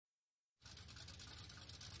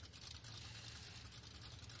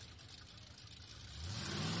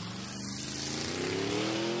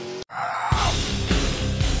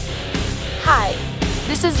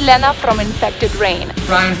This is Lena from Infected Rain.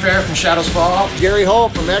 Brian Fair from Shadows Fall. Gary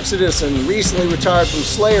Holt from Exodus and recently retired from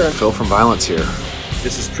Slayer. Phil from Violence here.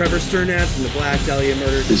 This is Trevor Sternad from the Black Dahlia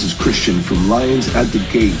Murder. This is Christian from Lions at the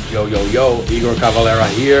Gate. Yo, Igor Cavalera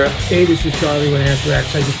here. Hey, this is Charlie with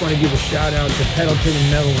Anthrax. I just want to give a shout out to Pedal to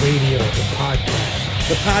the Metal Radio, the podcast.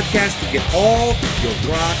 The podcast to get all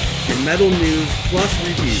your rock and metal news plus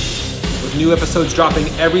reviews. With new episodes dropping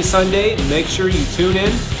every Sunday, make sure you tune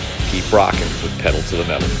in. Keep rocking with Pedal to the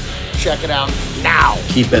Metal. Check it out now.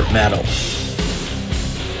 Keep it metal.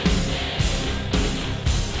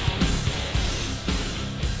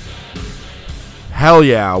 Hell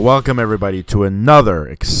yeah. Welcome everybody to another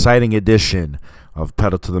exciting edition of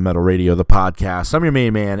Pedal to the Metal Radio, the podcast. I'm your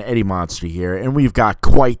main man, Eddie Monster here, and we've got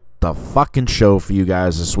quite the fucking show for you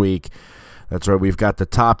guys this week. That's right, we've got the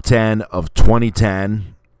top 10 of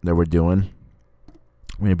 2010 that we're doing.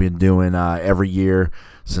 We've been doing every year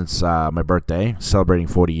since my birthday, celebrating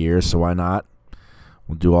 40 years, so why not?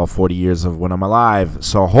 We'll do all 40 years of when I'm alive.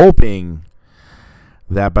 So hoping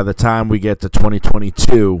that by the time we get to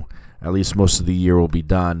 2022, at least most of the year will be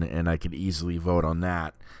done, and I could easily vote on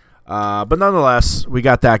that. But nonetheless, we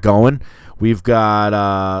got that going. We've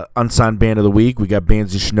got Unsigned Band of the Week. We got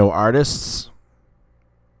Bands You Should Know Artists.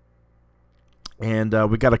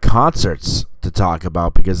 And we got a concerts to talk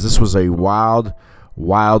about because this was a wild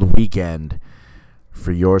weekend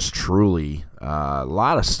for yours truly. A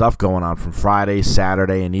lot of stuff going on from Friday,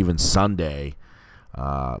 Saturday, and even Sunday.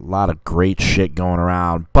 A lot of great shit going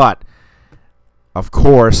around. But of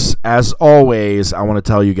course, as always, I want to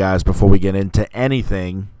tell you guys before we get into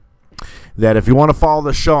anything that if you want to follow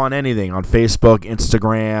the show on anything, on Facebook,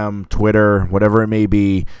 Instagram, Twitter, whatever it may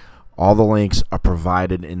be, all the links are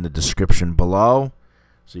provided in the description below,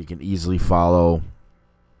 so you can easily follow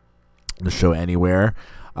the show anywhere.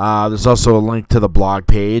 There's also a link to the blog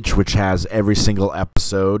page, which has every single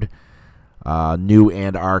episode, new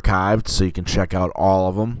and archived, so you can check out all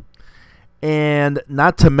of them. And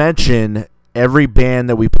not to mention, every band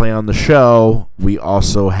that we play on the show, we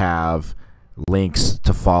also have links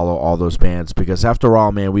to follow all those bands. Because after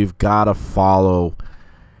all, man, we've got to follow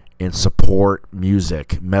and support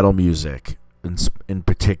music, metal music in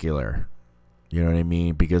particular. You know what I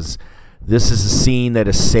mean? Because this is a scene that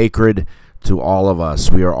is sacred to all of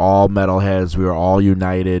us. We are all metalheads. We are all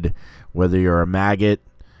united. Whether you're a maggot,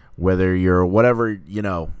 whether you're whatever,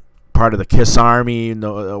 part of the KISS Army,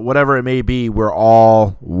 whatever it may be, we're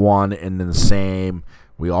all one and the same.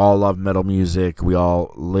 We all love metal music. We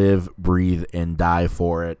all live, breathe, and die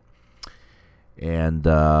for it. And,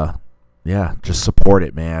 just support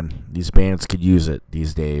it, man. These bands could use it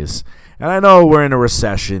these days. And I know we're in a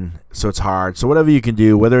recession, so it's hard. So whatever you can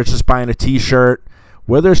do, whether it's just buying a t-shirt,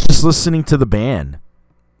 whether it's just listening to the band,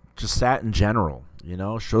 just that in general,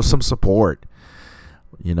 show some support.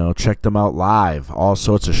 Check them out live, all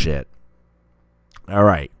sorts of shit. All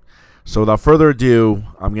right. So without further ado,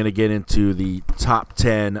 I'm going to get into the top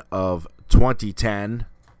 10 of 2010.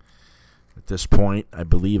 At this point, I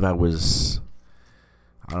believe I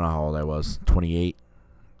don't know how old I was, 28.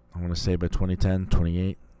 I want to say by 2010,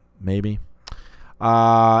 28, maybe.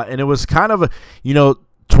 And it was kind of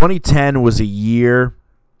 2010 was a year,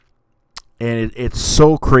 and it's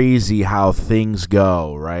so crazy how things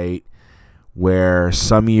go, right? Where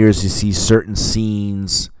some years you see certain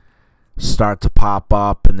scenes start to pop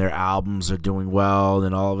up and their albums are doing well,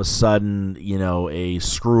 and all of a sudden, a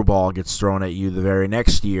screwball gets thrown at you the very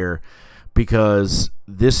next year, because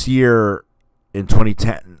this year in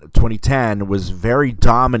 2010 was very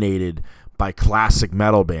dominated by classic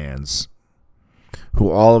metal bands who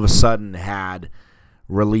all of a sudden had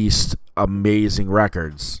released amazing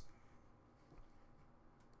records.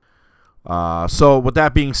 So with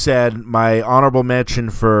that being said, my honorable mention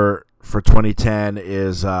for 2010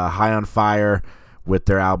 is High on Fire with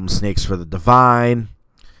their album Snakes for the Divine.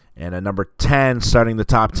 And at number 10, starting the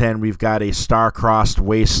top 10, we've got a Star-Crossed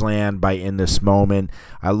Wasteland by In This Moment.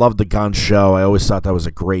 I love the Gun Show. I always thought that was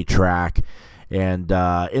a great track. And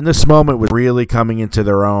In This Moment was really coming into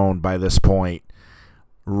their own by this point.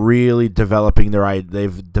 Really developing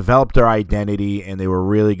they've developed their identity, and they were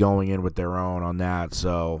really going in with their own on that.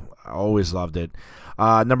 So I always loved it.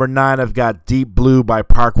 Number 9, I've got Deep Blue by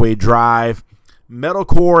Parkway Drive.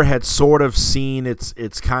 Metalcore had sort of seen its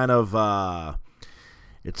kind of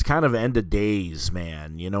end of days,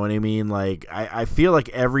 man. You know what I mean? Like I feel like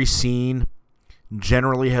every scene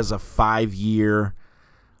generally has a 5-year,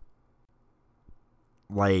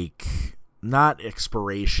 not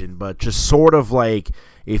expiration, but just sort of like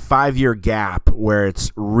a 5-year gap where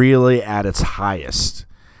it's really at its highest,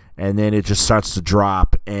 and then it just starts to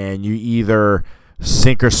drop, and you either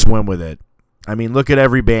sink or swim with it. I mean, look at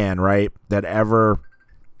every band, right, that ever...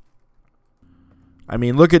 I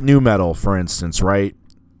mean, look at nu metal, for instance, right?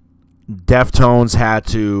 Deftones had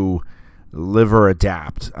to live or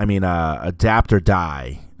adapt. I mean, adapt or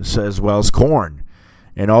die, as well as Korn.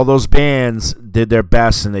 And all those bands did their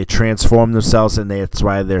best, and they transformed themselves, and that's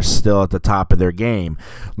why they're still at the top of their game.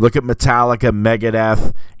 Look at Metallica,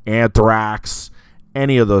 Megadeth, Anthrax,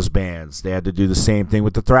 any of those bands. They had to do the same thing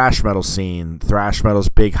with the thrash metal scene. Thrash metal's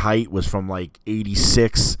big height was from like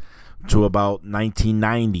 86 to about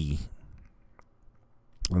 1990.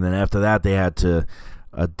 And then after that, they had to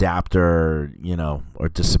adapt or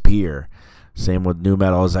disappear. Same with nu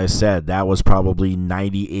metal, as I said. That was probably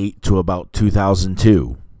 98 to about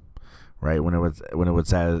 2002, right, when it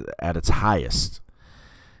was at its highest.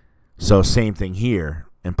 So same thing here.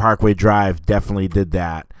 And Parkway Drive definitely did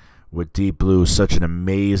that with Deep Blue. Such an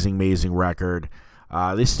amazing, amazing record.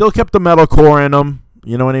 They still kept the metalcore in them,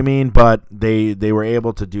 you know what I mean? But they were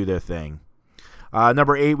able to do their thing.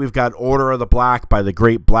 Number 8, we've got Order of the Black by the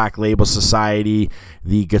Great Black Label Society.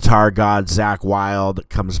 The guitar god Zakk Wylde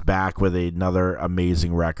comes back with another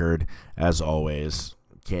amazing record, as always.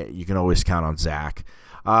 You can always count on Zakk.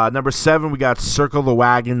 Number 7, we got Circle the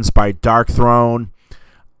Wagons by Dark Throne.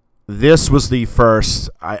 This was the first,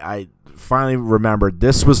 I finally remembered,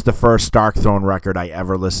 this was the first Dark Throne record I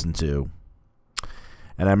ever listened to.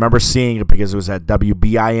 And I remember seeing it because it was at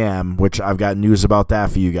WBIM, which I've got news about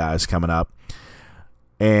that for you guys coming up.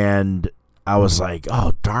 And I was like,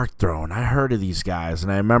 oh, Dark Throne, I heard of these guys.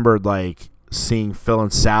 And I remember like seeing Phil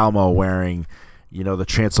Anselmo wearing, the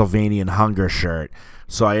Transylvanian Hunger shirt.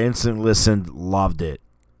 So I instantly listened, loved it.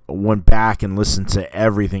 Went back and listened to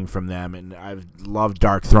everything from them. And I've loved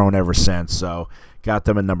Dark Throne ever since. So got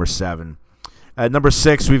them at number 7. At number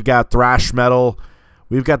 6, we've got thrash metal.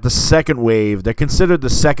 We've got the second wave. They're considered the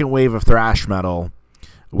second wave of thrash metal,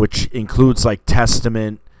 which includes like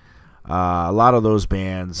Testament, a lot of those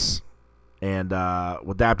bands. And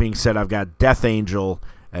with that being said, I've got Death Angel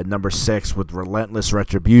at number 6 with Relentless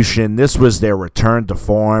Retribution. This was their return to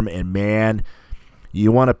form, and man,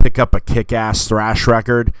 you want to pick up a kick-ass thrash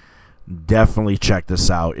record, definitely check this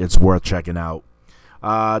out. It's worth checking out.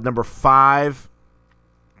 Number 5,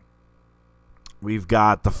 we've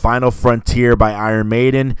got The Final Frontier by Iron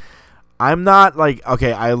Maiden. I'm not like,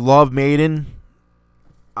 okay, I love Maiden.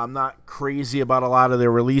 I'm not crazy about a lot of their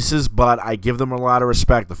releases, but I give them a lot of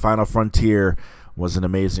respect. The Final Frontier was an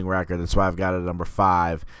amazing record. That's why I've got it at number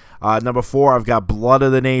 5. Number 4, I've got Blood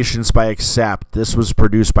of the Nations by Accept. This was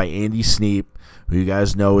produced by Andy Sneap, who you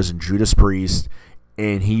guys know is in Judas Priest,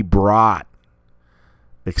 and he brought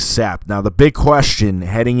Accept. Now, the big question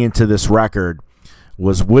heading into this record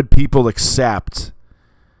was, would people accept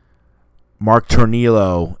Mark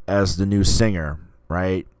Tornillo as the new singer,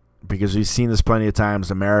 right? Because we've seen this plenty of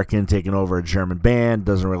times. American taking over a German band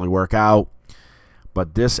doesn't really work out.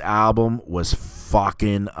 But this album was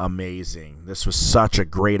fucking amazing. This was such a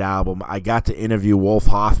great album. I got to interview Wolf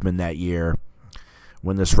Hoffman that year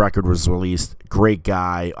when this record was released. Great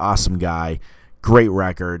guy, awesome guy, great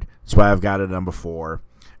record. That's why I've got it at number 4.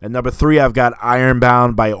 At number 3, I've got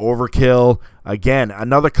Ironbound by Overkill. Again,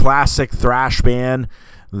 another classic thrash band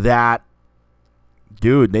that,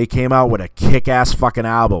 dude, they came out with a kick-ass fucking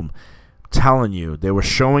album. I'm telling you, they were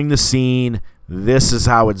showing the scene. This is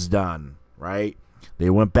how it's done, right? They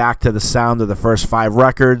went back to the sound of the first 5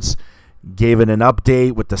 records, gave it an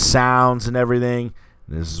update with the sounds and everything.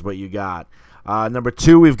 This is what you got. Number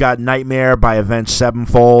 2, we've got Nightmare by Avenged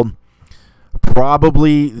Sevenfold.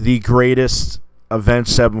 Probably the greatest Avenged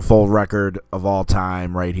Sevenfold record of all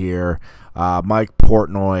time right here. Mike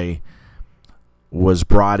Portnoy was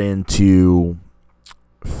brought in to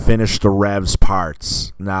finish the Rev's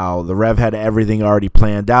parts. Now, the Rev had everything already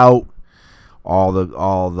planned out. All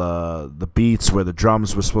the beats where the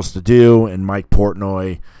drums were supposed to do, and Mike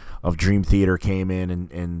Portnoy of Dream Theater came in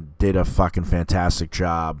and did a fucking fantastic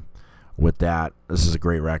job with that. This is a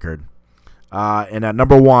great record. And at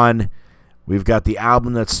number 1, we've got the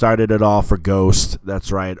album that started it all for Ghost.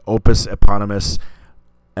 That's right, Opus Eponymous,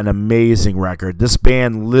 an amazing record. This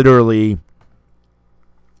band literally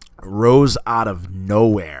rose out of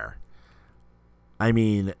nowhere. I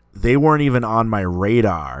mean, they weren't even on my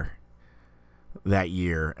radar that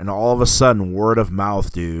year, and all of a sudden, word of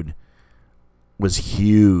mouth, dude, was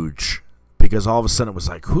huge, because all of a sudden it was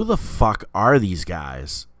like, who the fuck are these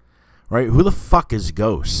guys, right? Who the fuck is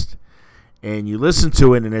Ghost? And you listen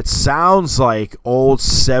to it, and it sounds like old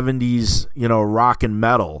 70s, rock and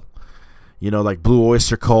metal, like Blue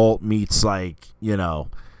Oyster Cult meets like,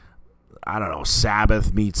 I don't know,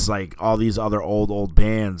 Sabbath meets like all these other old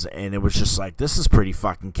bands, and it was just like, this is pretty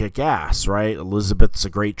fucking kick-ass, right? Elizabeth's a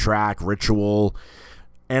great track, Ritual,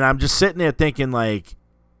 and I'm just sitting there thinking, like,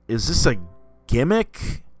 is this a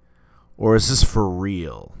gimmick or is this for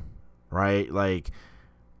real, right? Like,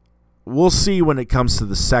 we'll see when it comes to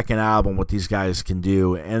the second album what these guys can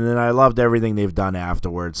do, and then I loved everything they've done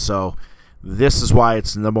afterwards, so this is why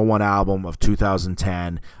it's the number one album of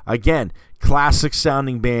 2010. Again, classic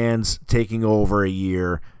sounding bands taking over a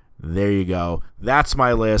year. There you go. That's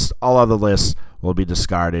my list. All other lists will be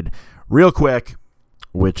discarded. Real quick,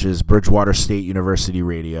 which is Bridgewater State University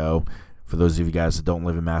Radio, for those of you guys that don't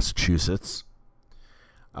live in Massachusetts.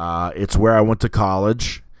 It's where I went to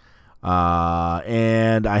college,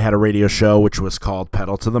 and I had a radio show which was called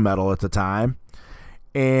Pedal to the Metal at the time.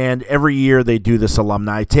 And every year they do this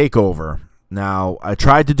alumni takeover. Now, I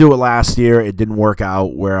tried to do it last year. It didn't work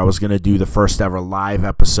out, where I was going to do the first ever live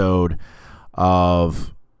episode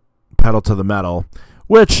of Pedal to the Metal,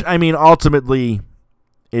 which, I mean, ultimately,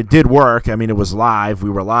 it did work. I mean, it was live. We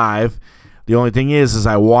were live. The only thing is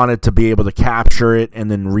I wanted to be able to capture it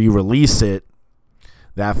and then re-release it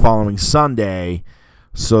that following Sunday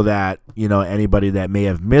so that, you know, anybody that may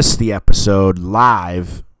have missed the episode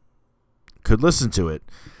live could listen to it.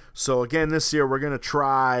 So again, this year we're going to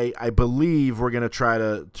try, I believe we're going to try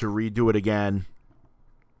to redo it again.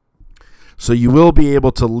 So you will be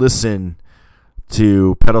able to listen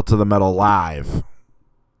to Pedal to the Metal live,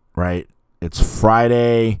 right? It's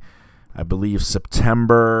Friday, I believe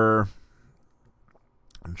September,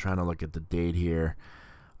 I'm trying to look at the date here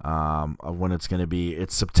of when it's going to be.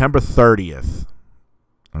 It's September 30th,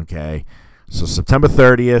 okay? So September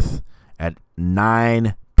 30th at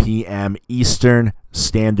 9 p.m. Eastern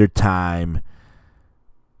Standard Time,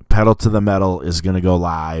 Pedal to the Metal is going to go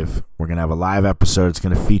live. We're going to have a live episode. It's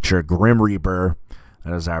going to feature Grim Reaper.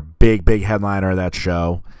 That is our big headliner of that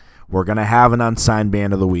show. We're going to have an unsigned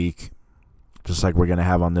band of the week, just like we're going to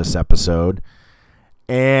have on this episode.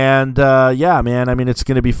 And, yeah, man, I mean, it's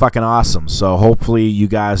going to be fucking awesome. So hopefully you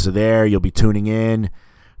guys are there. You'll be tuning in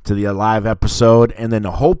to the live episode. And then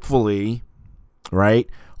hopefully, right,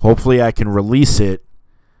 hopefully I can release it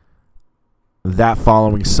that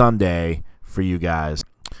following Sunday for you guys.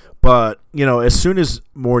 But, you know, as soon as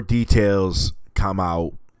more details come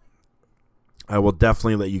out, I will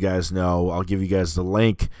definitely let you guys know. I'll give you guys the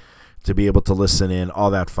link to be able to listen in,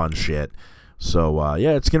 all that fun shit. So,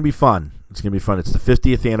 yeah, it's going to be fun. It's going to be fun. It's the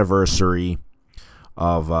 50th anniversary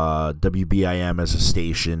of WBIM as a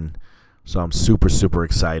station. So I'm super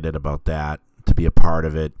excited about that, to be a part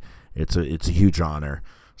of it. It's a huge honor.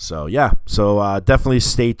 So, yeah, so definitely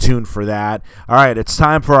stay tuned for that. All right, it's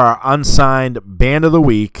time for our unsigned band of the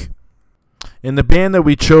week. And the band that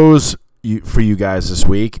we chose for you guys this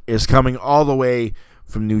week is coming all the way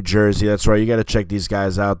from New Jersey. That's right, you got to check these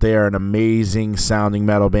guys out. They are an amazing sounding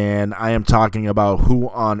metal band. I am talking about Who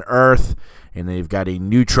on Earth, and they've got a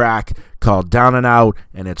new track called Down and Out,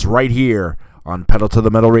 and it's right here on Pedal to the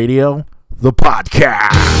Metal Radio, the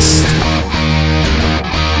podcast.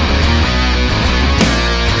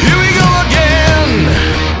 Here we go again.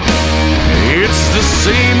 It's the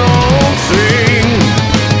same old thing.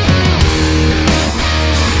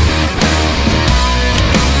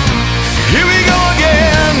 Here we go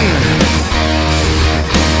again.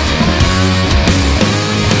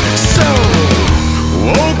 So,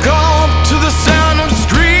 woke up to the sound of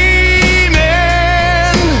screaming,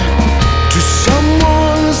 to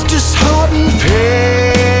someone's disheartened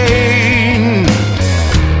pain.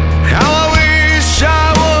 How I wish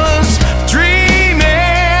I was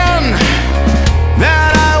dreaming,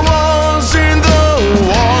 that I was in the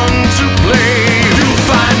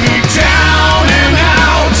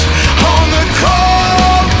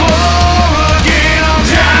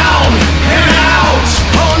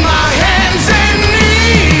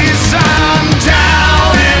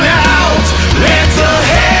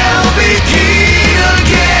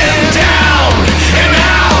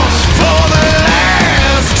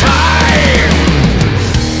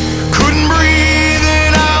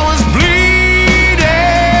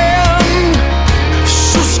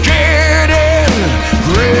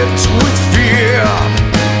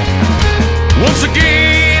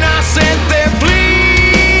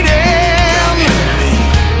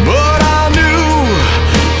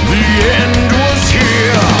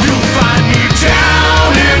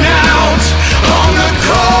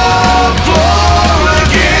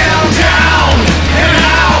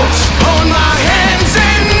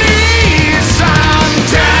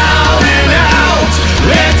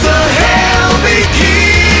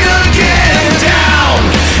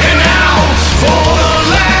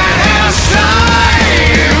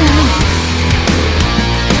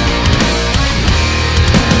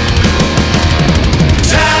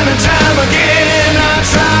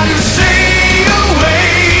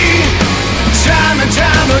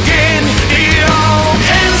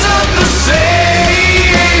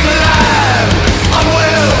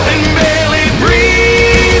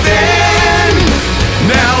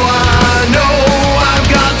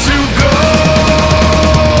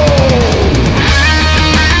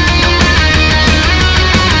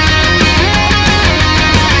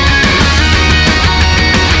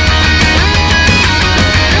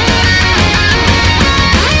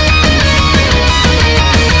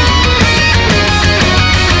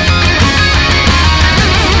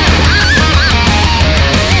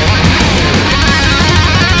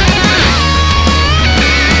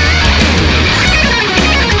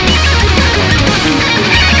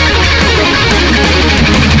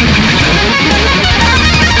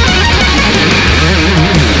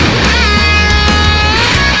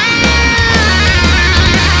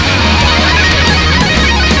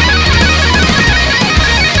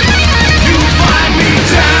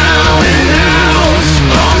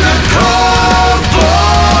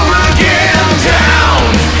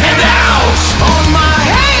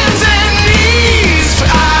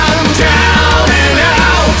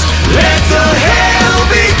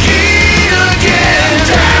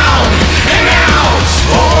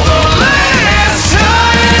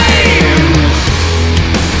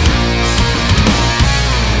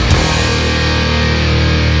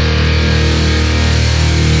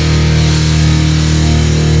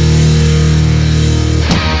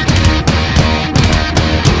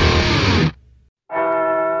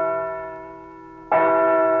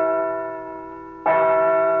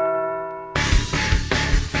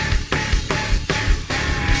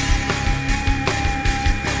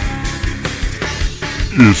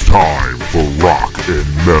is time for Rock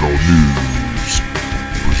and Metal News,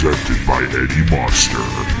 presented by Eddie Monster.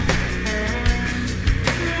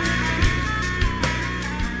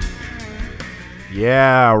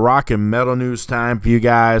 Yeah, rock and metal news time for you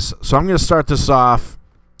guys. So I'm going to start this off,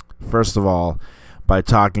 first of all, by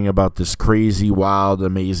talking about this crazy, wild,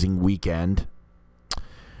 amazing weekend,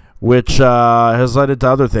 which has led into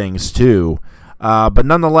other things too. But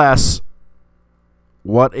nonetheless,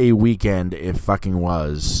 what a weekend it fucking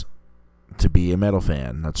was to be a metal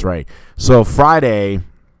fan. That's right. So Friday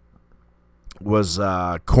was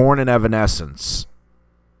Korn and Evanescence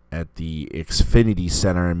at the Xfinity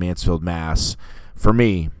Center in Mansfield, Mass. For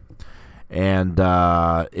me, and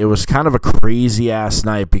it was kind of a crazy ass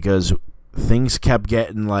night because things kept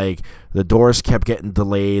getting the doors kept getting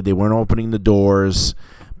delayed. They weren't opening the doors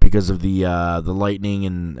because of the lightning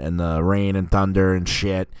and the rain and thunder and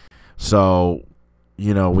shit. So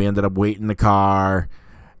we ended up waiting in the car,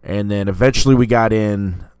 and then eventually we got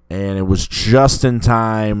in, and it was just in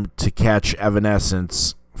time to catch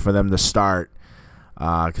Evanescence for them to start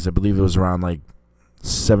because I believe it was around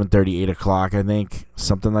 7:30, 8 o'clock, I think,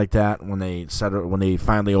 something like that, when they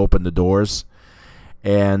finally opened the doors,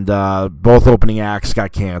 and both opening acts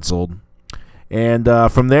got canceled, and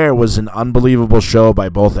from there it was an unbelievable show by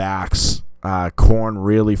both acts. Korn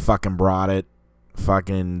really fucking brought it.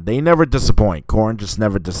 They never disappoint. Korn just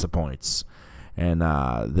never disappoints, and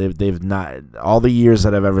they've not, all the years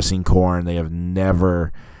that I've ever seen Korn, they have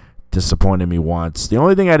never disappointed me once. The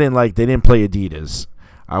only thing I didn't like, they didn't play Adidas.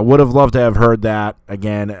 I would have loved to have heard that.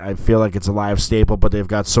 Again, I feel like it's a live staple, but they've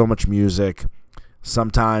got so much music.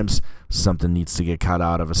 Sometimes something needs to get cut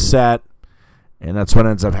out of a set, and that's what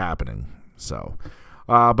ends up happening. So,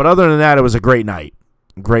 but other than that, it was a great night.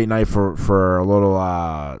 Great night for a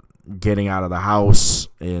little getting out of the house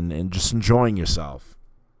and just enjoying yourself.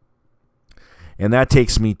 And that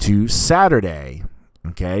takes me to Saturday.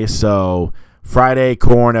 Okay, so Friday,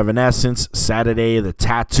 Korn, Evanescence. Saturday, the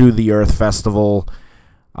Tattoo the Earth Festival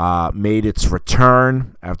made its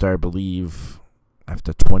return after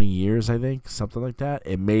 20 years, I think, something like that.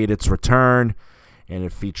 It made its return, and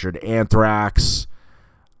it featured Anthrax,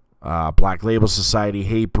 Black Label Society,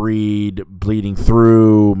 Hatebreed, Bleeding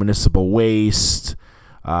Through, Municipal Waste,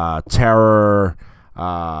 Terror,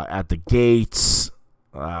 At the Gates,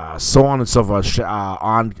 so on and so forth,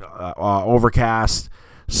 Overcast.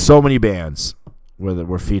 So many bands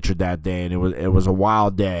were featured that day, and it was a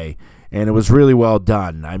wild day. And it was really well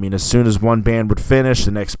done. I mean, as soon as one band would finish,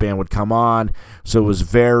 the next band would come on. So it was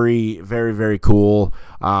very, very, very cool.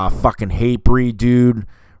 Fucking Hatebreed, dude,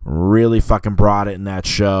 really fucking brought it in that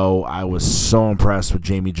show. I was so impressed with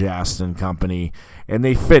Jamie Jastin and company. And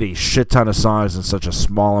they fit a shit ton of songs in such a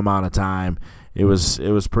small amount of time. It was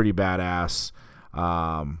pretty badass.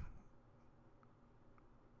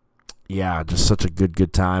 Yeah, just such a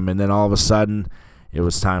good time. And then all of a sudden, it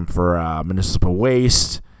was time for Municipal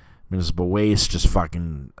Waste. Municipal Waste just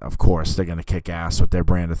fucking, of course, they're going to kick ass with their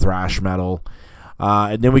brand of thrash metal.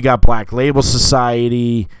 And then we got Black Label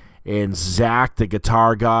Society and Zach, the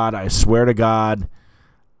guitar god. I swear to God,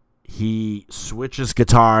 he switches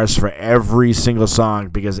guitars for every single song,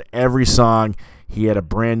 because every song he had a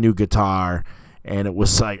brand new guitar, and it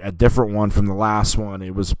was like a different one from the last one.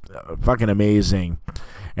 It was fucking amazing.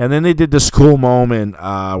 And then they did this cool moment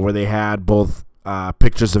where they had both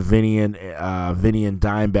pictures of Vinny and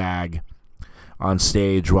Dimebag on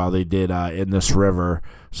stage while they did In This River.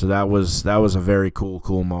 So that was a very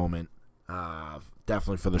cool moment,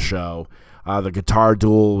 definitely for the show. The guitar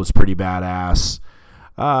duel was pretty badass.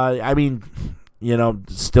 I mean,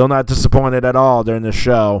 still not disappointed at all during the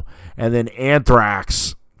show. And then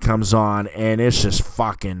Anthrax comes on, and it's just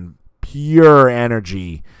fucking pure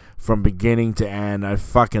energy from beginning to end. I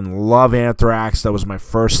fucking love Anthrax. That was my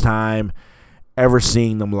first time ever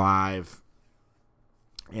seeing them live,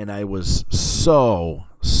 and I was so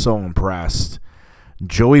impressed.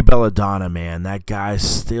 Joey Belladonna, man, that guy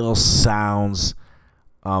still sounds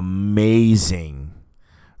amazing,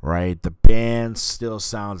 right? The band still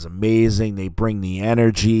sounds amazing. They bring the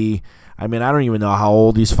energy. I mean, I don't even know how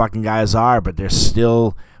old these fucking guys are, but they're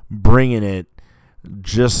still bringing it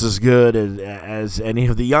just as good as any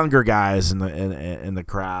of the younger guys in the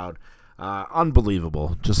crowd.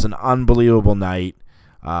 Unbelievable. Just an unbelievable night.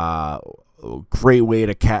 Great way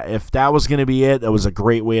to cap. If that was going to be it, that was a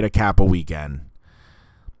great way to cap a weekend.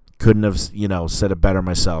 Couldn't have, said it better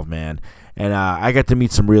myself, man. And I got to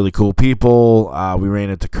meet some really cool people. We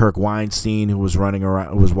ran into Kirk Weinstein, who was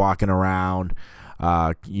walking around,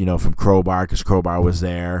 from Crowbar, because Crowbar was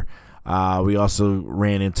there. We also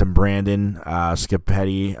ran into Brandon Skip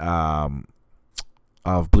Petty of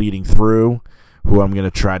Bleeding Through. who I'm going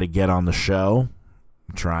to try to get on the show.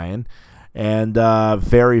 I'm trying. And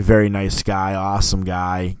very, very nice guy, awesome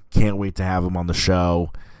guy. Can't wait to have him on the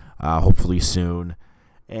show, hopefully soon.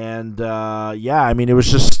 And, yeah, I mean, it was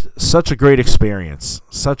just such a great experience,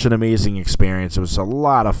 such an amazing experience. It was a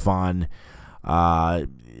lot of fun. I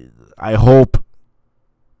hope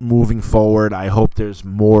moving forward, I hope there's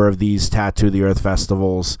more of these Tattoo the Earth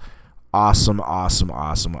festivals. Awesome, awesome,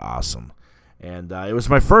 awesome, awesome. And it was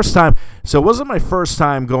my first time. So it wasn't my first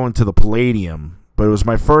time going to the Palladium, but it was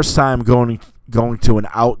my first time going to an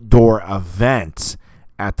outdoor event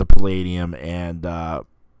at the Palladium, and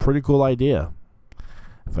pretty cool idea,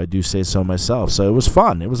 if I do say so myself. So it was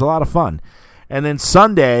fun. It was a lot of fun. And then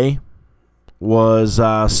Sunday was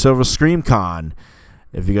Silver Scream Con.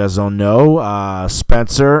 If you guys don't know,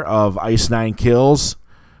 Spencer of Ice Nine Kills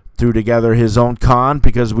threw together his own con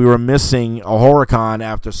because we were missing a horror con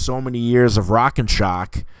after so many years of Rock and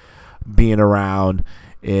Shock being around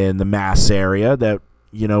in the Mass area that,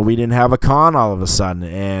 you know, we didn't have a con all of a sudden.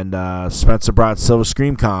 And Spencer brought Silver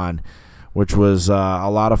Scream Con, which was a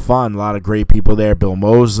lot of fun. A lot of great people there. Bill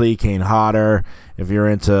Mosley, Kane Hodder. If you're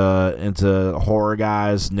into horror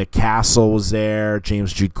guys, Nick Castle was there.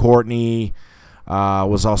 James Jude Courtney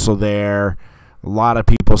was also there. A lot of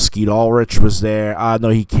people. Skeet Ulrich was there. No,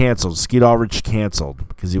 he canceled. Skeet Ulrich canceled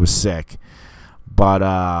because he was sick. But,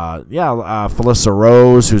 yeah, Felissa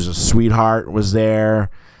Rose, who's a sweetheart, was there.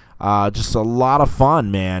 Just a lot of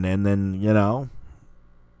fun, man. And then, you know,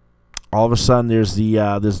 all of a sudden there's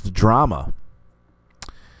the drama.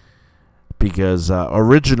 Because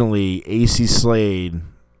originally AC Slade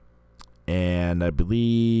and I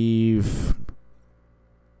believe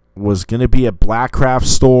was going to be a Blackcraft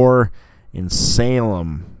store in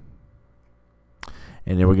Salem.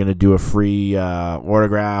 And they were going to do a free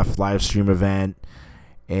autograph live stream event.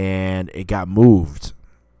 And it got moved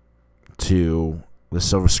to the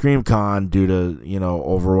Silver Scream Con due to, you know,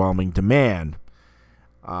 overwhelming demand.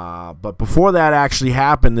 But before that actually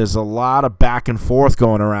happened, there's a lot of back and forth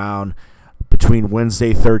going around between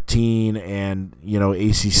Wednesday 13 and, you know,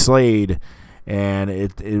 AC Slade. And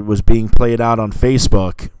it was being played out on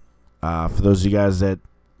Facebook. For those of you guys that,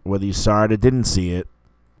 whether you saw it or didn't see it.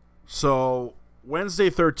 So Wednesday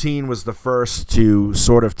 13 was the first to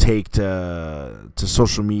sort of take to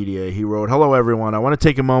social media. He wrote, "Hello, everyone. I want to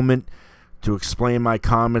take a moment to explain my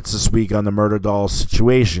comments this week on the Murder Dolls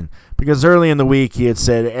situation. Because early in the week, he had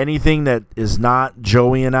said anything that is not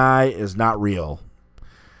Joey and I is not real."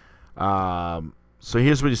 So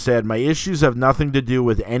here's what he said. "My issues have nothing to do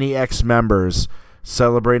with any ex-members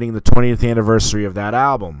celebrating the 20th anniversary of that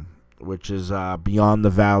album, which is Beyond the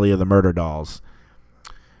Valley of the Murder Dolls.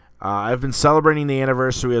 I've been celebrating the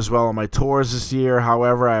anniversary as well on my tours this year.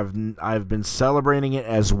 However, I've been celebrating it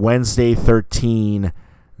as Wednesday 13,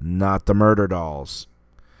 not the Murder Dolls.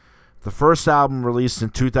 The first album released in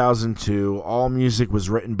 2002, all music was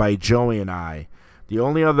written by Joey and I. The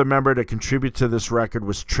only other member to contribute to this record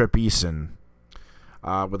was Trip Eason,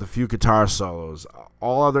 with a few guitar solos.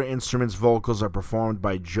 All other instruments vocals are performed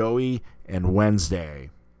by Joey and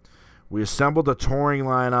Wednesday. We assembled a touring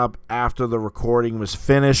lineup after the recording was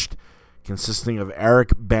finished, consisting of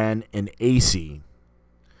Eric, Ben, and AC.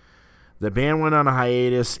 The band went on a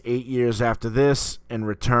hiatus 8 years after this and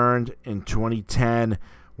returned in 2010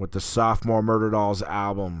 with the sophomore Murder Dolls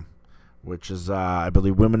album, which is, I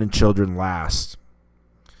believe, Women and Children Last.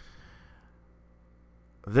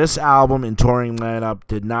 This album and touring lineup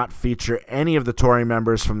did not feature any of the touring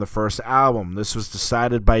members from the first album. This was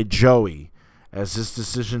decided by Joey, as his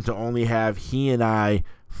decision to only have he and I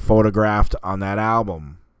photographed on that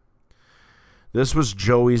album. This was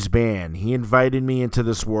Joey's band. He invited me into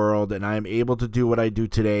this world, and I am able to do what I do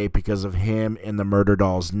today because of him and the Murder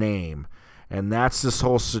Dolls name. And that's this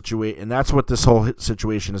whole situation. And that's what this whole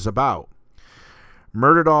situation is about.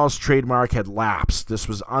 Murder Dolls' trademark had lapsed. This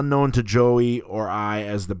was unknown to Joey or I,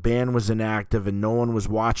 as the band was inactive and no one was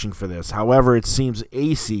watching for this. However, it seems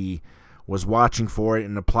AC was watching for it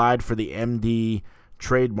and applied for the MD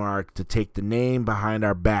trademark to take the name behind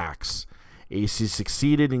our backs. AC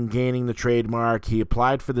succeeded in gaining the trademark. He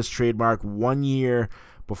applied for this trademark 1 year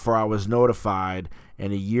before I was notified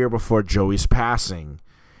and a year before Joey's passing.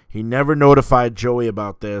 He never notified Joey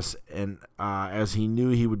about this, and as he knew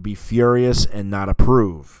he would be furious and not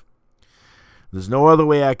approve. There's no other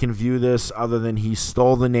way I can view this other than he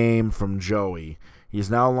stole the name from Joey.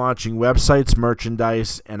 He's now launching websites,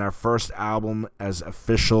 merchandise, and our first album as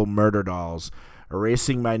official Murder Dolls,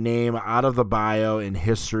 erasing my name out of the bio and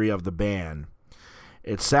history of the band.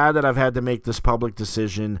 It's sad that I've had to make this public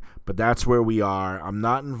decision, but that's where we are. I'm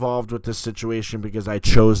not involved with this situation because I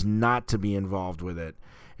chose not to be involved with it.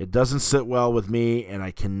 It doesn't sit well with me, and I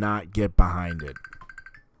cannot get behind it.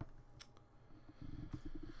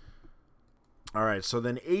 All right, so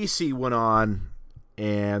then AC went on,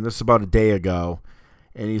 and this is about a day ago,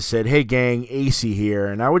 and he said, "Hey gang, AC here,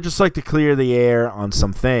 and I would just like to clear the air on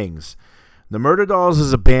some things. The Murder Dolls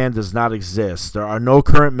as a band does not exist. There are no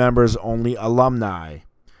current members, only alumni.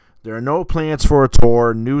 There are no plans for a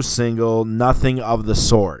tour, new single, nothing of the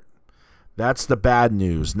sort. That's the bad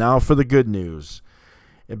news. Now for the good news.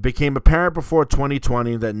 It became apparent before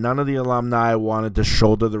 2020 that none of the alumni wanted to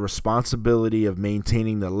shoulder the responsibility of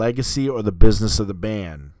maintaining the legacy or the business of the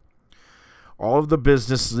band. All of the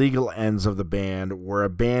business legal ends of the band were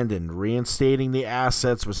abandoned. Reinstating the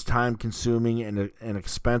assets was time-consuming and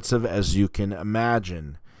expensive, as you can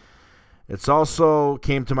imagine. It's also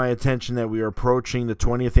came to my attention that we are approaching the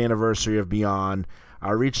 20th anniversary of Beyond.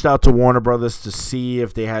 I reached out to Warner Brothers to see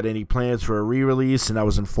if they had any plans for a re-release, and I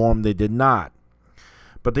was informed they did not.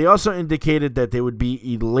 But they also indicated that they would be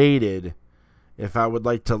elated if I would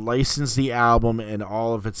like to license the album and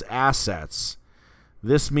all of its assets.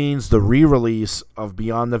 This means the re-release of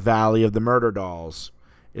Beyond the Valley of the Murder Dolls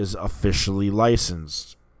is officially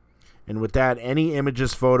licensed. And with that, any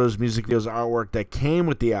images, photos, music videos, artwork that came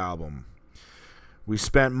with the album. We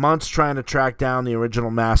spent months trying to track down the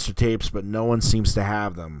original master tapes, but no one seems to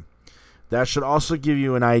have them. That should also give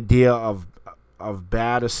you an idea of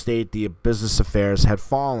bad a state the business affairs had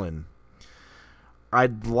fallen.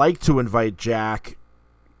 I'd like to invite Jack,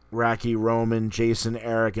 Racky, Roman, Jason,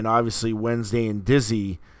 Eric, and obviously Wednesday and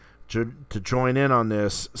Dizzy to join in on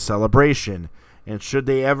this celebration. And should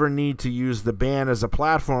they ever need to use the band as a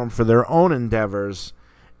platform for their own endeavors,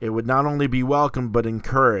 it would not only be welcomed but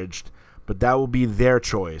encouraged, but that will be their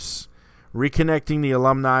choice. Reconnecting the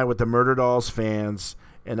alumni with the Murder Dolls fans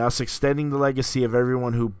and us extending the legacy of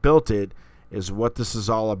everyone who built it is what this is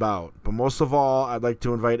all about. But most of all, I'd like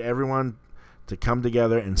to invite everyone to come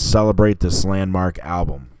together and celebrate this landmark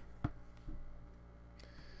album.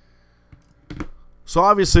 So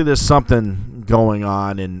obviously there's something going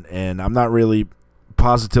on, and I'm not really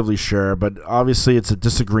positively sure, but obviously it's a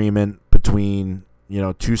disagreement between,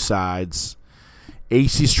 two sides.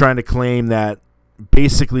 AC's trying to claim that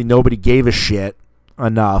basically nobody gave a shit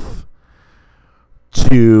enough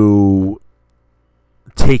to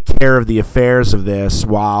take care of the affairs of this,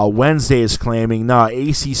 while Wednesday is claiming, no,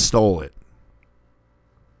 AC stole it.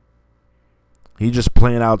 He just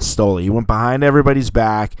plain out stole it. He went behind everybody's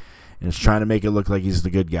back and is trying to make it look like he's the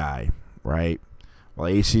good guy, right? Well,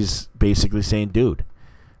 AC's basically saying, dude,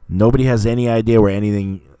 nobody has any idea where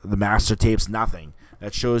anything, the master tapes, nothing.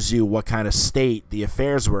 That shows you what kind of state the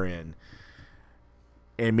affairs were in.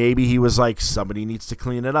 And maybe he was like, somebody needs to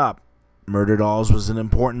clean it up. Murder Dolls was an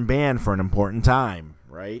important band for an important time,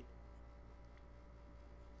 right?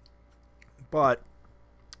 But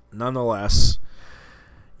nonetheless,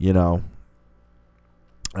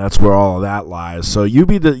 that's where all of that lies. So you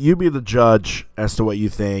be the judge as to what you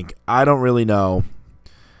think. I don't really know,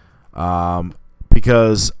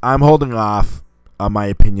 because I'm holding off on my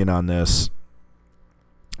opinion on this,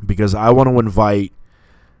 because I want to invite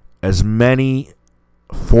as many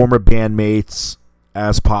former bandmates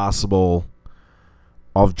as possible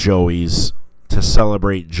of Joey's to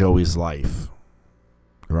celebrate Joey's life,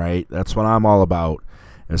 right? That's what I'm all about,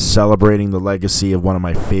 is celebrating the legacy of one of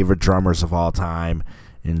my favorite drummers of all time,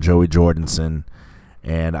 in Joey Jordison.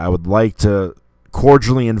 And I would like to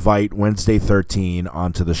cordially invite Wednesday 13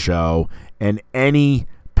 onto the show, and any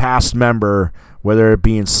past member, whether it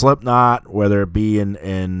be in Slipknot, whether it be in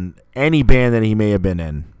any band that he may have been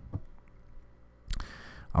in.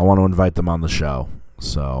 I want to invite them on the show.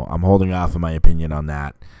 So I'm holding off on my opinion on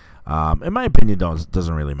that. And my opinion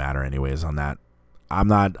doesn't really matter anyways on that.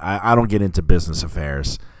 I don't get into business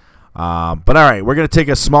affairs. But all right, we're going to take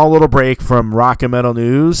a small little break from rock and metal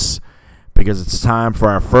news, because it's time for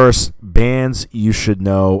our first Bands You Should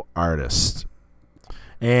Know artist.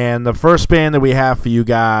 And the first band that we have for you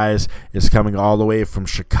guys is coming all the way from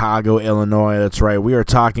Chicago, Illinois. That's right, we are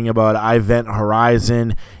talking about Event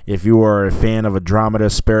Horizon. If you are a fan of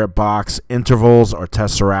Andromeda, Spirit Box, Intervals, or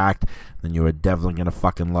Tesseract, then you are definitely going to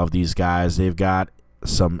fucking love these guys. They've got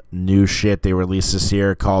some new shit they released this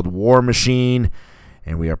year called War Machine,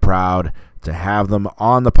 and we are proud to have them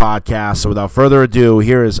on the podcast. So without further ado,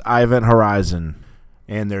 here is Event Horizon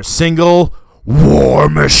and their single, War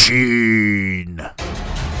Machine.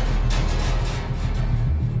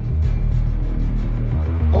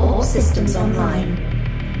 All systems online.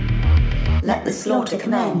 Let the slaughter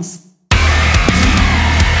commence.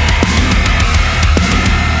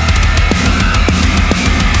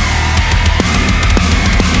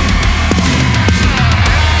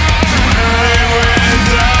 I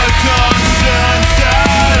went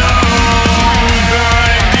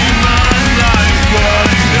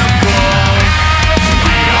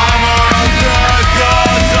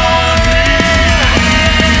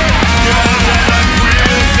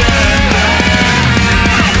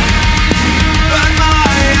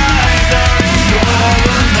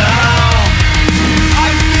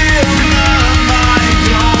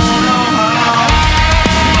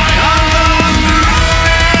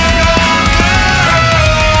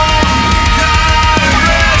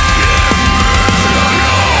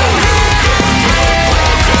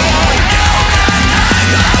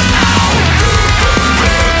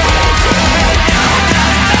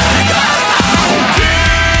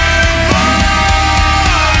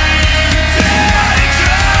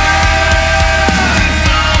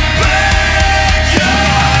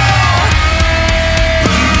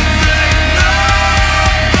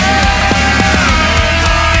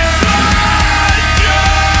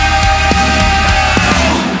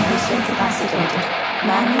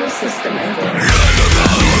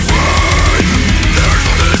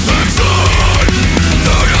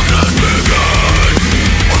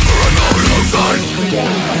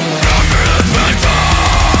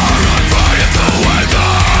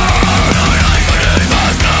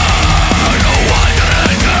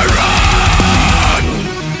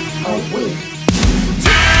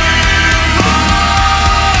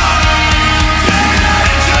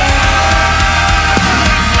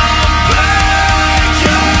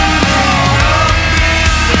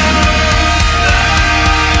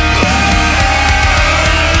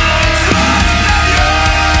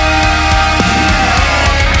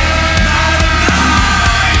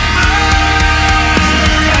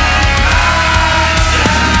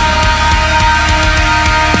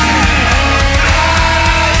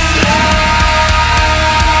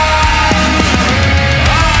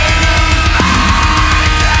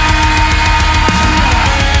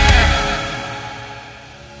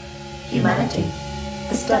Humanity.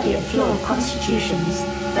 The study of flawed constitutions.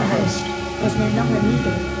 The host is no longer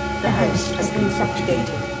needed. The host has been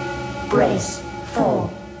subjugated. Brace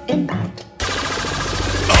for impact.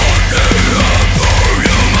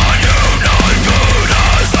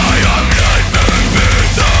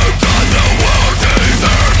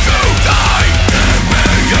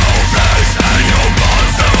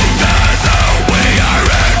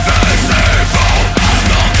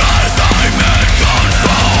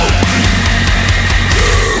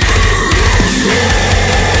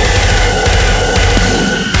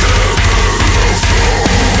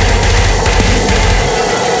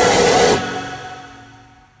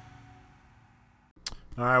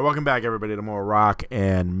 All right, welcome back, everybody, to more rock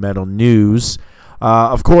and metal news.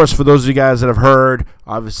 Of course, for those of you guys that have heard,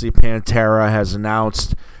 obviously Pantera has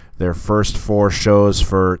announced their first 4 shows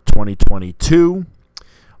for 2022.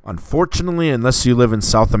 Unfortunately, unless you live in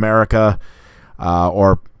South America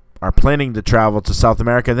or are planning to travel to South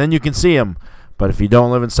America, then you can see them. But if you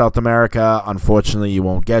don't live in South America, unfortunately, you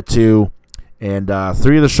won't get to. And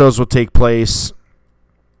 3 of the shows will take place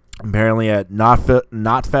apparently at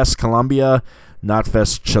Knotfest Colombia,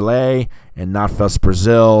 Knotfest Chile, and Knotfest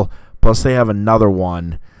Brazil. Plus, they have another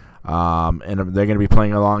one, and they're going to be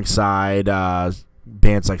playing alongside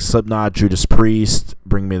bands like Slipknot, Judas Priest,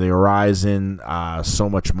 Bring Me the Horizon, so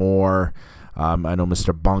much more. I know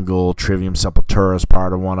Mr. Bungle, Trivium Sepultura is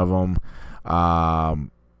part of one of them,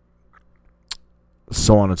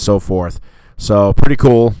 so on and so forth. So, pretty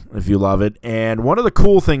cool if you love it. And one of the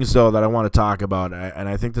cool things, though, that I want to talk about, and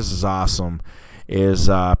I think this is awesome, is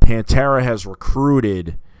Pantera has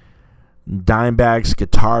recruited Dimebag's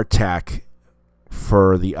guitar tech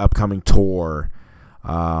for the upcoming tour,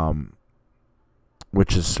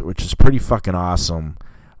 which is pretty fucking awesome,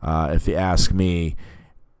 if you ask me.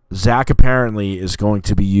 Zach apparently is going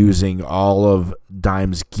to be using all of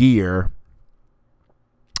Dime's gear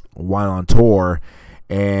while on tour,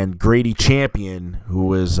 and Grady Champion,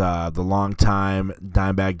 who is the longtime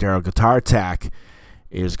Dimebag Darrell guitar tech,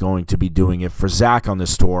 is going to be doing it for Zach on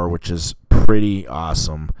this tour, which is pretty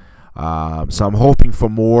awesome. So I'm hoping for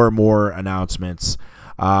more announcements.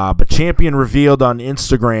 But Champion revealed on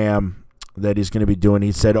Instagram that he's going to be doing.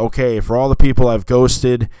 He said, okay, for all the people I've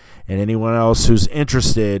ghosted and anyone else who's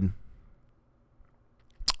interested,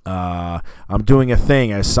 I'm doing a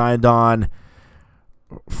thing. I signed on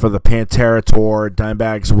for the Pantera tour.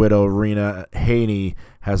 Dimebag's widow, Rena Haney,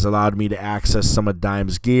 has allowed me to access some of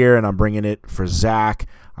Dime's gear, and I'm bringing it for Zach.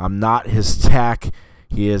 I'm not his tech.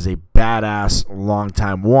 He is a badass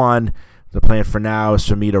longtime one. The plan for now is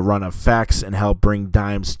for me to run effects and help bring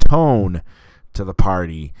Dime's tone to the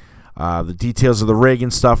party. The details of the rig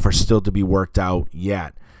and stuff are still to be worked out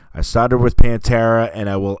yet. I started with Pantera, and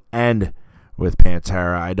I will end with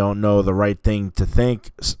Pantera. I don't know the right thing to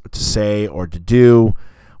think, to say, or to do.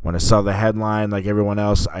 When I saw the headline, like everyone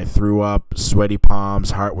else, I threw up, sweaty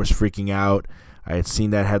palms, heart was freaking out. I had seen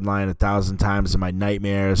that headline 1,000 times in my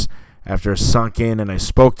nightmares. After it sunk in and I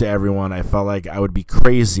spoke to everyone, I felt like I would be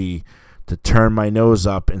crazy to turn my nose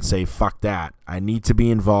up and say, fuck that. I need to be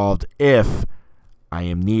involved if I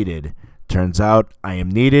am needed. Turns out I am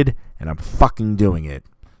needed, and I'm fucking doing it.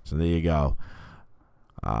 So there you go.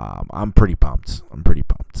 I'm pretty pumped.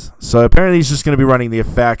 So apparently he's just going to be running the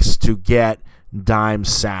effects to get Dime's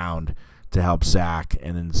sound to help Zach,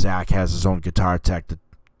 and then Zach has his own guitar tech to,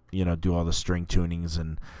 do all the string tunings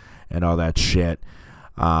and all that shit.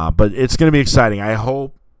 But it's going to be exciting.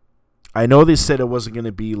 I know they said it wasn't going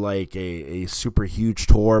to be like a super huge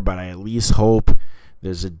tour, but I at least hope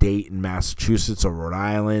there's a date in Massachusetts or Rhode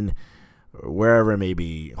Island, or wherever it may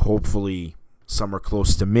be, hopefully somewhere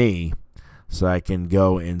close to me, so I can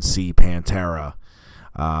go and see Pantera.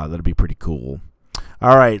 That'll be pretty cool.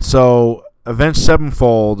 All right, so Avenged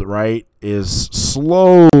Sevenfold, right, is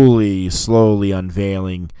slowly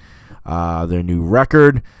unveiling their new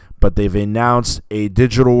record, but they've announced a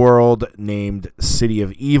digital world named City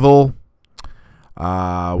of Evil,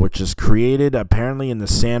 which is created apparently in the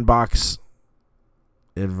Sandbox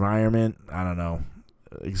environment. I don't know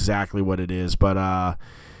exactly what it is, but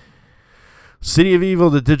City of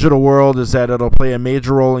Evil, the digital world, is that it'll play a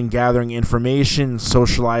major role in gathering information,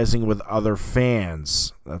 socializing with other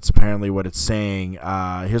fans. That's apparently what it's saying.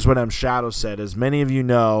 Here's what M. Shadow said. As many of you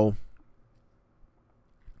know,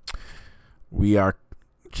 we are...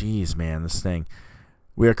 Jeez, man, this thing.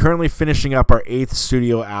 We are currently finishing up our 8th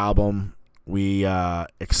studio album. We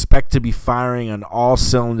expect to be firing on all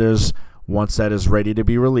cylinders once that is ready to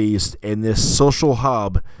be released, and this social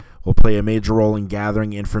hub will play a major role in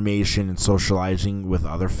gathering information and socializing with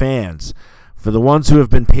other fans. For the ones who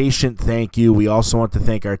have been patient, thank you. We also want to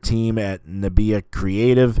thank our team at Nabia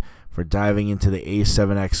Creative for diving into the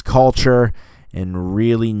A7X culture and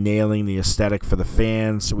really nailing the aesthetic for the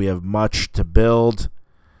fans. We have much to build.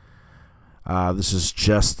 This is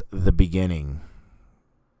just the beginning.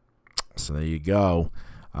 So there you go.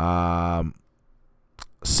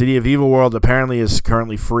 City of Evil World apparently is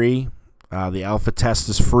currently free. The alpha test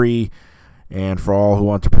is free. And for all who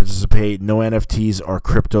want to participate, no NFTs or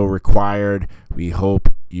crypto required. We hope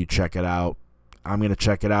you check it out. I'm going to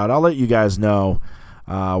check it out. I'll let you guys know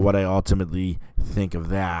what I ultimately think of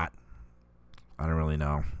that. I don't really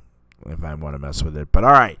know if I want to mess with it. But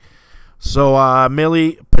all right. So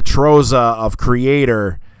Millie Petroza of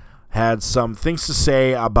Creator had some things to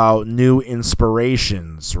say about new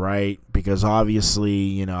inspirations, right? Because obviously,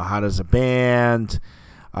 you know, how does a band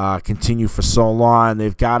continue for so long?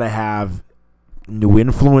 They've got to have new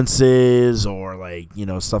influences or, like, you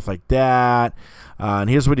know, stuff like that. And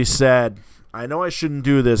here's what he said. I know I shouldn't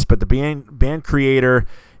do this, but the band Creator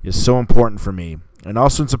is so important for me. And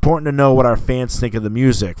also it's important to know what our fans think of the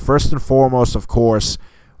music. First and foremost, of course,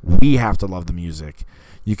 we have to love the music.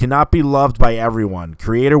 You cannot be loved by everyone.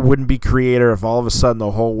 Creator wouldn't be Creator if all of a sudden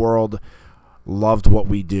the whole world loved what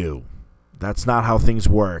we do. That's not how things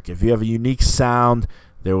work. If you have a unique sound,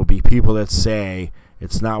 there will be people that say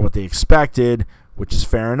it's not what they expected, which is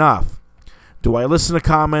fair enough. Do I listen to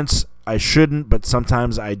comments? I shouldn't, but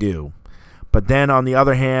sometimes I do. But then, on the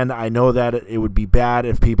other hand, I know that it would be bad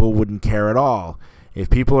if people wouldn't care at all. If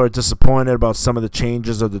people are disappointed about some of the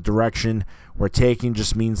changes or the direction we're taking,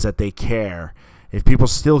 just means that they care. If people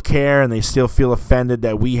still care and they still feel offended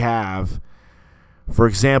that we have, for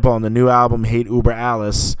example, on the new album Hate Uber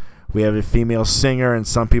Alice, we have a female singer and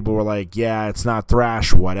some people were like, yeah, it's not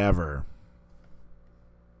thrash, whatever.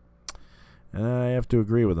 And I have to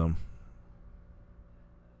agree with them.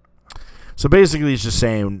 So basically he's just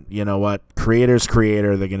saying, you know what, Creator's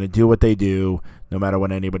Creator, they're going to do what they do no matter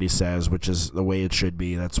what anybody says, which is the way it should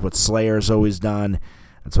be. That's what Slayer's always done.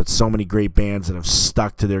 That's what so many great bands that have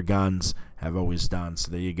stuck to their guns have always done.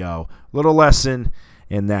 So there you go. Little lesson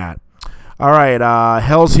in that. All right,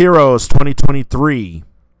 Hell's Heroes 2023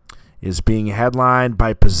 is being headlined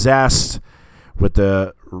by Possessed with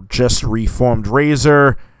the just reformed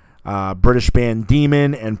Razor, British band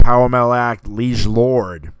Demon, and power metal act Liege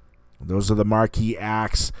Lord. Those are the marquee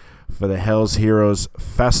acts for the Hell's Heroes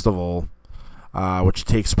Festival, which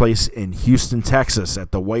takes place in Houston, Texas at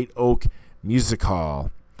the White Oak Music Hall.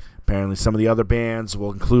 Apparently some of the other bands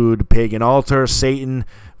will include Pagan Altar, Satan,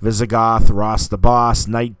 Visigoth, Ross the Boss,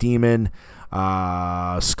 Night Demon,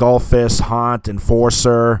 Skullfist, Haunt,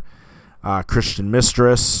 Enforcer, Christian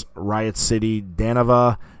Mistress, Riot City,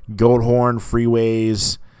 Danova, Goathorn,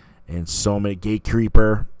 Freeways, and so many,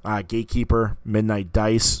 Gatekeeper, Midnight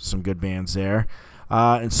Dice, some good bands there,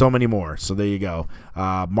 and so many more. So there you go.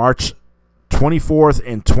 March 24th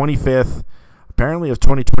and 25th, apparently of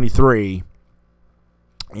 2023,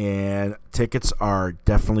 and tickets are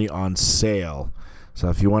definitely on sale. So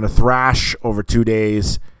if you want to thrash over 2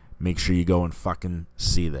 days, make sure you go and fucking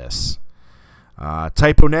see this.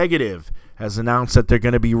 Typo Negative has announced that they're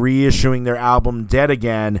going to be reissuing their album Dead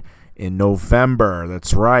Again in November.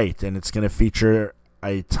 That's right, and it's going to feature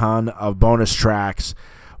a ton of bonus tracks,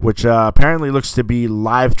 which apparently looks to be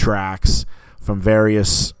live tracks from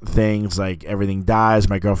various things like Everything Dies,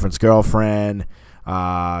 My Girlfriend's Girlfriend,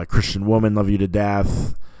 Christian Woman, Love You to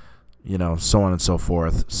Death, you know, so on and so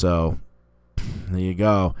forth. So there you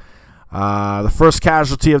go. The first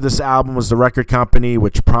casualty of this album was the record company,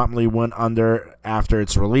 which promptly went under after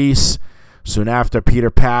its release. Soon after, Peter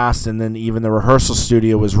passed, and then even the rehearsal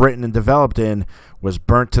studio was written and developed in was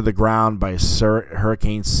burnt to the ground by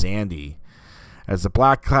Hurricane Sandy. As the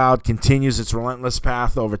black cloud continues its relentless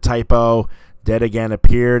path over Typo, Dead Again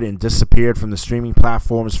appeared and disappeared from the streaming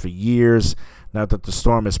platforms for years. Now that the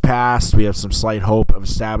storm has passed, we have some slight hope of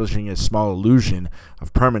establishing a small illusion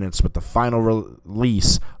of permanence with the final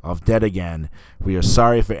release of Dead Again. We are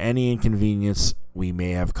sorry for any inconvenience we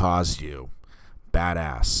may have caused you.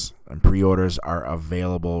 Badass. And pre-orders are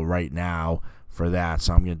available right now for that,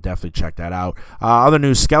 so I'm going to definitely check that out. Other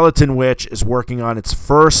news, Skeleton Witch is working on its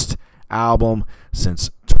first album since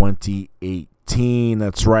 2018.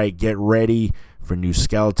 That's right, get ready for new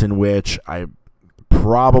Skeleton Witch. I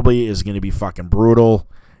probably is going to be fucking brutal,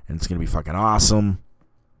 and it's going to be fucking awesome.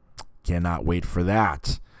 Cannot wait for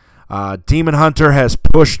that. Demon Hunter has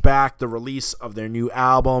pushed back the release of their new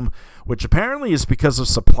album, which apparently is because of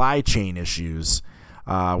supply chain issues,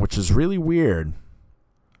 which is really weird.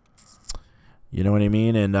 You know what I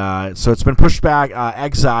mean? And so it's been pushed back.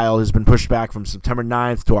 Exile has been pushed back from September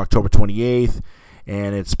 9th to October 28th,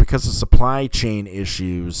 and it's because of supply chain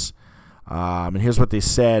issues. And here's what they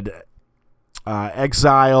said.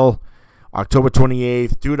 Exile, October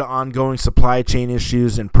 28th. Due to ongoing supply chain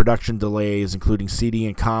issues and production delays, including CD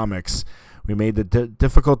and comics, we made the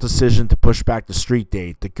difficult decision to push back the street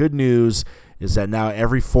date. The good news is that now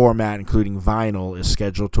every format, including vinyl, is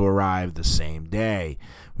scheduled to arrive the same day.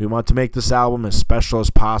 We want to make this album as special as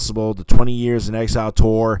possible. The 20 Years in Exile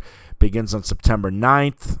tour begins on September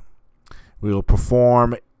 9th. We will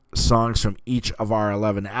perform songs from each of our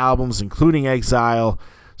 11 albums, including Exile.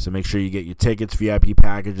 So make sure you get your tickets, VIP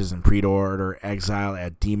packages, and pre-order Exile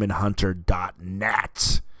at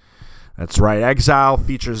demonhunter.net. That's right. Exile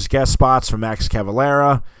features guest spots from Max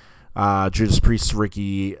Cavalera, Judas Priest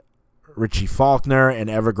Richie Faulkner, and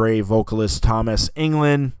Evergrey vocalist Thomas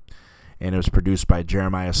England. And it was produced by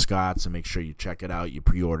Jeremiah Scott, so make sure you check it out. You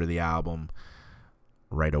pre-order the album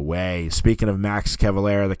right away. Speaking of Max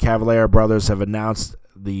Cavalera, the Cavalera brothers have announced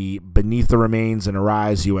the Beneath the Remains and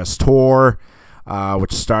Arise U.S. tour,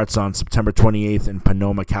 which starts on September 28th in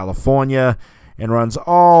Sonoma, California, and runs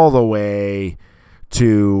all the way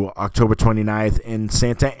to October 29th in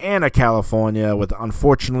Santa Ana, California, with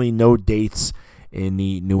unfortunately no dates in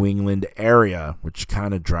the New England area, which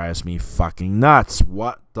kind of drives me fucking nuts.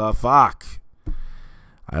 What the fuck?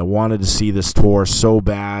 I wanted to see this tour so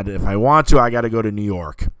bad. If I want to, I got to go to New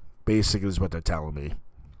York. Basically is what they're telling me.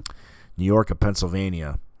 New York or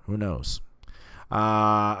Pennsylvania. Who knows?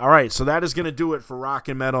 All right, so that is going to do it for Rock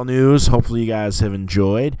and Metal News. Hopefully you guys have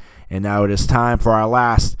enjoyed. And now it is time for our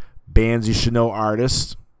last Bands You Should Know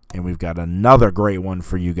artist. And we've got another great one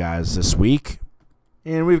for you guys this week.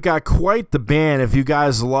 And we've got quite the band. If you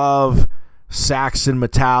guys love Saxon,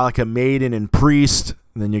 Metallica, Maiden, and Priest,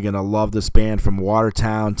 then you're going to love this band from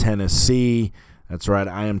Watertown, Tennessee. That's right,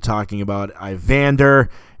 I am talking about Evander.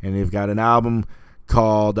 And they've got an album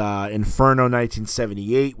called Inferno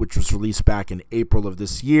 1978, which was released back in April of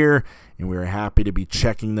this year. And we were happy to be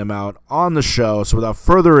checking them out on the show. So without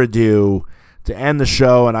further ado, to end the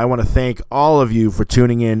show, and I want to thank all of you for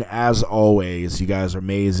tuning in as always. You guys are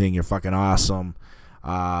amazing. You're fucking awesome.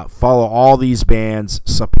 Follow all these bands,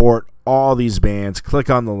 support all these bands, click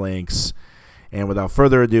on the links, and without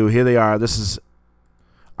further ado, here they are. This is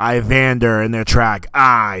Evander and their track,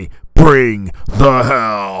 I Bring the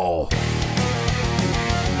Hell.